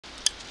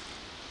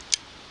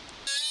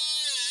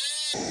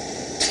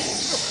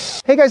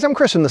Hey guys, I'm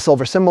Chris from the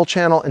Silver Symbol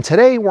channel, and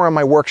today we're on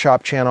my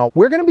workshop channel.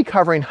 We're going to be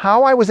covering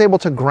how I was able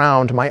to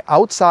ground my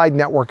outside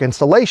network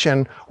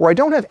installation where I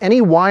don't have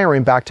any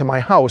wiring back to my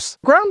house.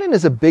 Grounding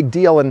is a big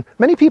deal, and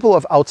many people who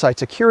have outside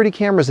security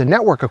cameras and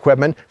network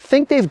equipment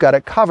think they've got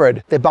it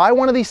covered. They buy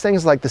one of these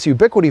things like this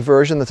Ubuiti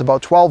version that's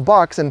about 12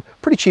 bucks and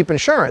pretty cheap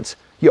insurance.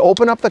 You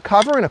open up the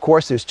cover and of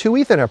course there's two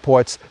Ethernet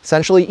ports.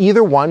 Essentially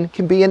either one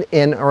can be an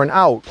in or an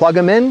out. Plug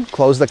them in,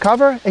 close the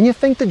cover, and you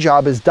think the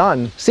job is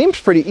done. Seems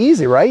pretty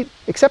easy, right?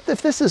 Except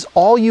if this is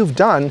all you've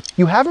done,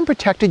 you haven't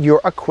protected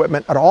your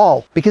equipment at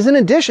all. Because in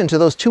addition to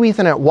those two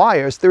Ethernet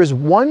wires, there is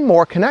one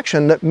more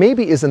connection that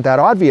maybe isn't that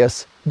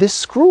obvious. This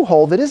screw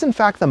hole that is in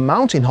fact the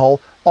mounting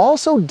hole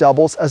also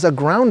doubles as a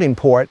grounding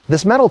port.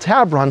 This metal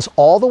tab runs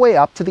all the way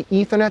up to the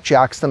Ethernet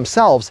jacks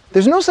themselves.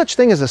 There's no such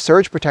thing as a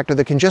surge protector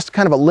that can just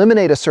kind of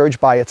eliminate a surge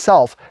by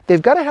itself.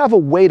 They've got to have a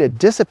way to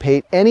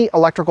dissipate any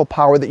electrical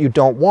power that you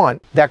don't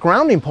want. That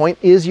grounding point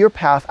is your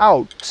path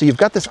out. So you've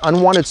got this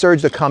unwanted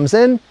surge that comes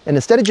in, and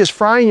instead of just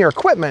frying your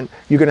equipment,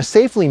 you're going to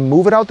safely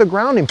move it out the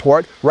grounding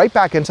port right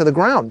back into the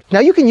ground. Now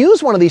you can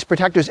use one of these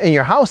protectors in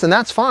your house, and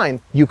that's fine.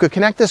 You could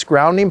connect this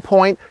grounding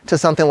point to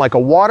something like a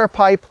water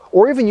pipe,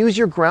 or even use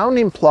your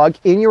grounding plug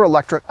in your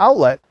electric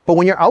outlet. But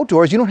when you're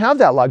outdoors, you don't have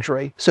that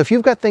luxury. So if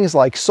you've got things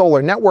like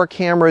solar network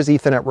cameras,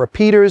 Ethernet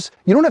repeaters,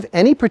 you don't have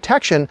any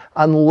protection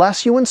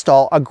unless you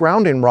install a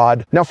grounding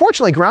rod. Now,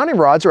 fortunately, grounding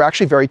rods are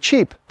actually very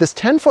cheap. This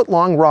 10-foot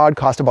long rod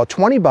costs about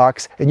 20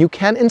 bucks, and you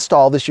can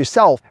install this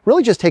yourself. It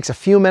really just takes a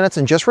few minutes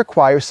and just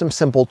requires some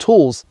simple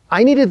tools.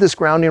 I needed this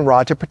grounding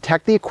rod to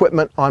protect the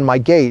equipment on my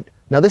gate.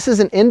 Now this is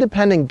an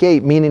independent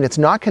gate, meaning it's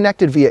not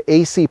connected via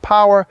AC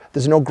power.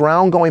 There's no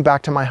ground going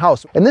back to my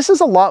house. And this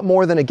is a lot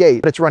more than a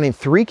gate. It's running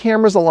 3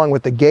 cameras along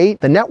with the gate,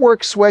 the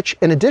network switch,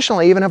 and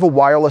additionally I even have a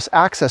wireless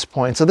access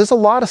point. So there's a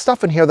lot of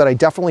stuff in here that I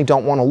definitely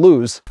don't want to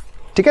lose.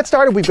 To get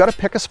started, we've got to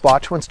pick a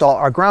spot to install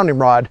our grounding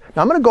rod.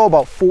 Now I'm going to go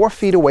about 4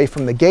 feet away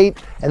from the gate,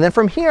 and then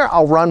from here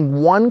I'll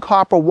run 1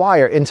 copper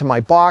wire into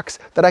my box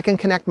that I can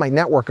connect my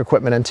network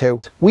equipment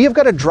into. We have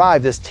got to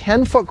drive this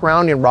 10-foot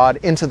grounding rod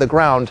into the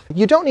ground.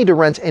 You don't need to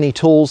rent any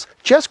tools.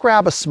 Just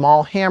grab a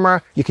small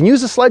hammer. You can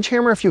use a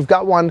sledgehammer if you've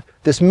got one.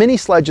 This mini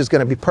sledge is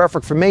going to be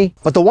perfect for me.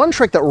 But the one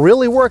trick that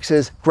really works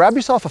is grab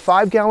yourself a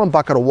 5-gallon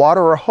bucket of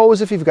water or a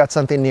hose if you've got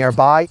something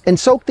nearby, and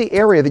soak the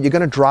area that you're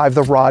going to drive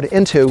the rod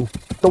into.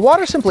 The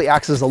water simply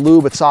acts as a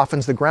lube. It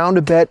softens the ground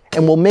a bit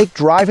and will make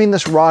driving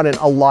this rod in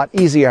a lot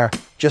easier.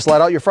 Just let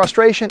out your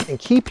frustration and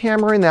keep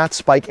hammering that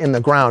spike in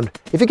the ground.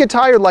 If you get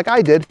tired like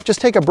I did,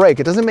 just take a break.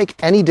 It doesn't make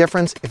any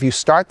difference. If you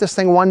start this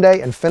thing one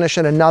day and finish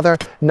it another,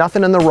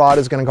 nothing in the rod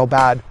is going to go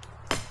bad.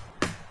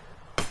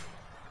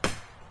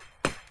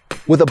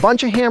 With a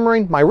bunch of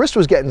hammering, my wrist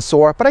was getting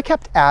sore, but I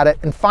kept at it,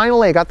 and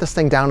finally I got this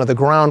thing down to the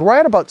ground where I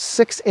had about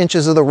 6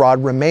 inches of the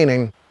rod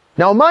remaining.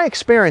 Now in my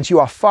experience, you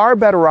are far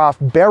better off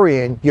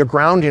burying your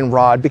grounding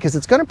rod because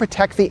it's going to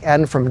protect the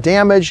end from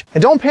damage.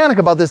 And don't panic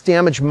about this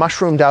damaged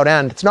mushroomed out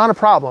end. It's not a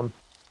problem.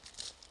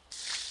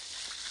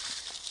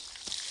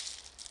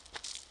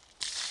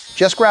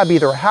 Just grab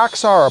either a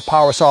hacksaw or a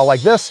power saw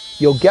like this.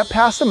 You'll get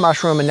past the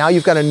mushroom and now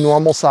you've got a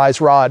normal size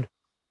rod.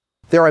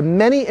 There are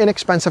many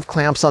inexpensive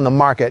clamps on the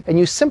market, and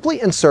you simply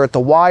insert the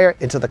wire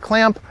into the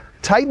clamp,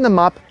 tighten them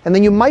up, and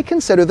then you might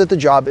consider that the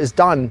job is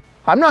done.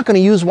 I'm not going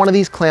to use one of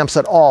these clamps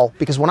at all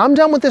because when I'm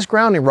done with this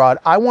grounding rod,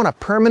 I want a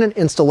permanent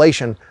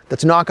installation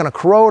that's not going to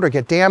corrode or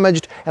get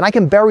damaged, and I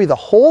can bury the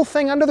whole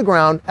thing under the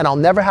ground and I'll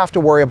never have to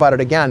worry about it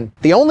again.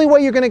 The only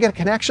way you're going to get a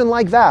connection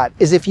like that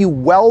is if you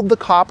weld the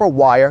copper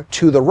wire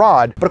to the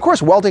rod. But of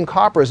course, welding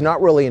copper is not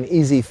really an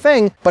easy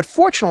thing, but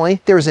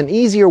fortunately, there's an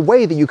easier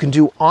way that you can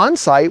do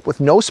on-site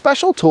with no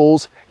special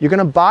tools. You're going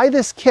to buy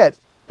this kit.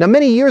 Now,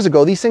 many years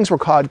ago, these things were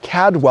called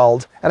CAD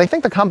weld, and I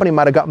think the company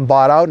might have gotten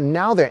bought out, and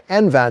now they're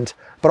nVent.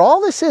 But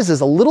all this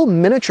is a little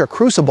miniature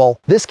crucible.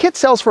 This kit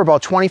sells for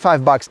about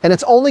 25 bucks, and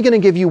it's only going to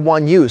give you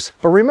one use.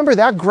 But remember,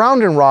 that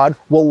grounding rod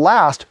will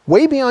last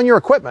way beyond your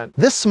equipment.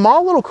 This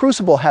small little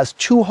crucible has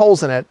 2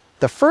 holes in it.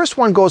 The first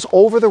one goes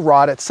over the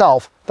rod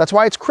itself. That's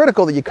why it's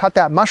critical that you cut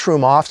that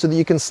mushroom off so that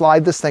you can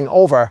slide this thing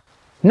over.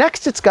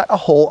 Next, it's got a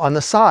hole on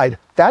the side.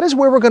 That is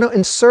where we're going to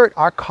insert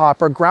our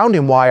copper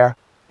grounding wire.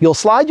 You'll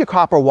slide your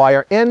copper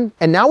wire in,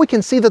 and now we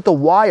can see that the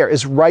wire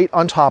is right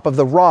on top of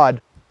the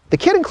rod. The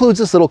kit includes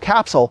this little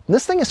capsule, and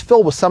this thing is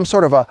filled with some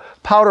sort of a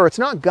powder. It's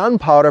not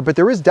gunpowder, but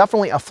there is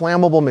definitely a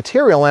flammable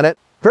material in it,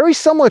 very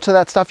similar to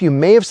that stuff you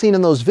may have seen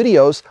in those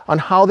videos on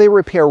how they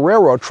repair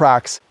railroad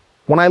tracks.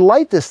 When I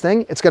light this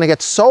thing, it's going to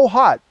get so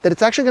hot that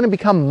it's actually going to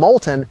become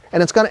molten,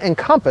 and it's going to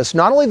encompass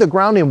not only the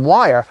grounding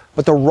wire,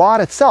 but the rod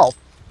itself.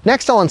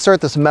 Next, I'll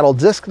insert this metal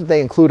disc that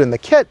they include in the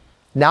kit.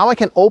 Now I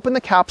can open the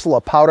capsule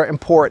of powder and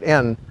pour it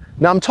in.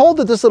 Now I'm told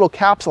that this little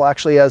capsule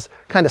actually has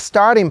kind of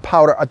starting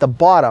powder at the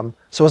bottom.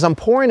 So as I'm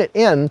pouring it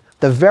in,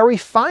 the very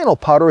final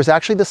powder is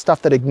actually the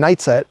stuff that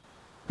ignites it.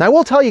 Now I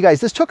will tell you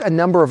guys, this took a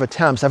number of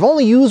attempts. I've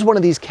only used one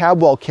of these CAD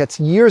weld kits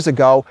years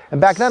ago,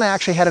 and back then I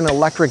actually had an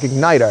electric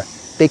igniter.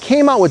 They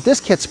came out with this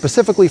kit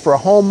specifically for a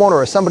homeowner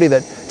or somebody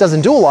that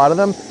doesn't do a lot of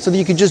them, so that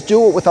you could just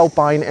do it without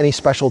buying any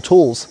special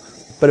tools.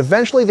 but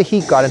eventually the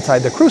heat got inside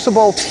the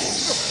crucible.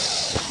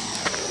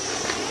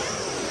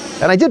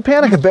 And I did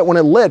panic a bit when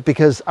it lit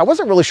because I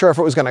wasn't really sure if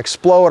it was going to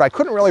explode. I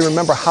couldn't really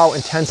remember how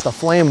intense the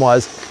flame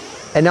was.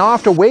 And now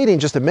after waiting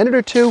just a minute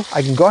or two,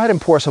 I can go ahead and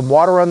pour some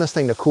water on this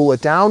thing to cool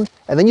it down.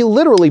 And then you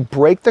literally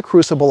break the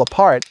crucible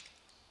apart.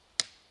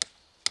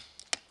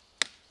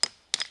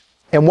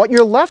 And what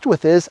you're left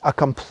with is a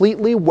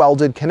completely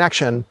welded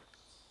connection.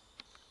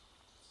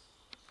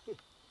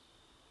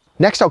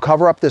 Next, I'll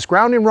cover up this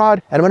grounding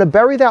rod, and I'm going to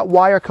bury that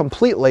wire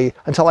completely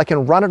until I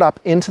can run it up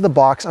into the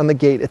box on the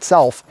gate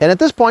itself. And at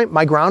this point,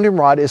 my grounding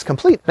rod is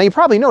complete. Now, you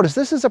probably noticed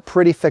this is a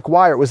pretty thick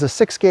wire. It was a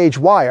 6-gauge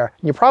wire.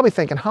 And you're probably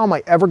thinking, how am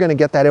I ever going to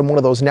get that in one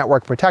of those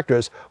network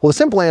protectors? Well, the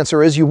simple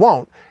answer is you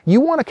won't. You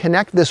want to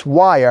connect this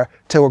wire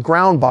to a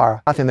ground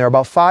bar. Nothing, they're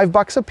about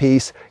 $5 a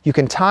piece. You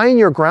can tie in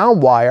your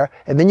ground wire,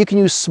 and then you can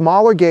use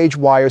smaller gauge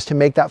wires to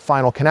make that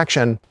final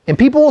connection. And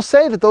people will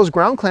say that those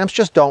ground clamps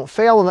just don't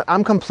fail and that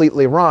I'm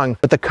completely wrong.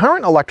 But the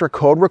current electric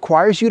code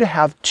requires you to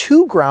have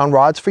 2 ground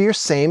rods for your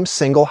same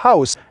single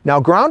house. Now,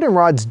 grounding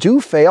rods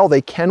do fail.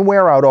 They can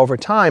wear out over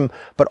time,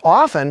 but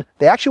often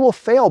they actually will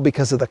fail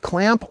because of the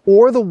clamp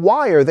or the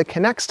wire that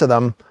connects to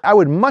them. I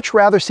would much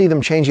rather see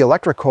them change the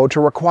electric code to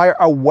require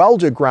a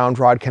welded ground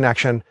rod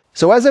connection.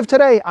 So as of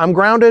today, I'm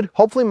grounded.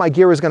 Hopefully my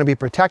gear is going to be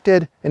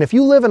protected. And if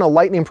you live in a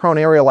lightning prone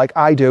area like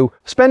I do,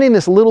 spending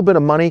this little bit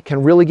of money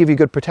can really give you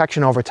good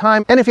protection over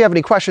time. And if you have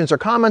any questions or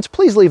comments,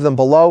 please leave them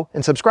below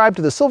and subscribe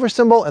to the Silver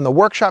Symbol and the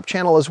Workshop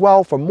channel as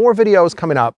well for more videos coming up.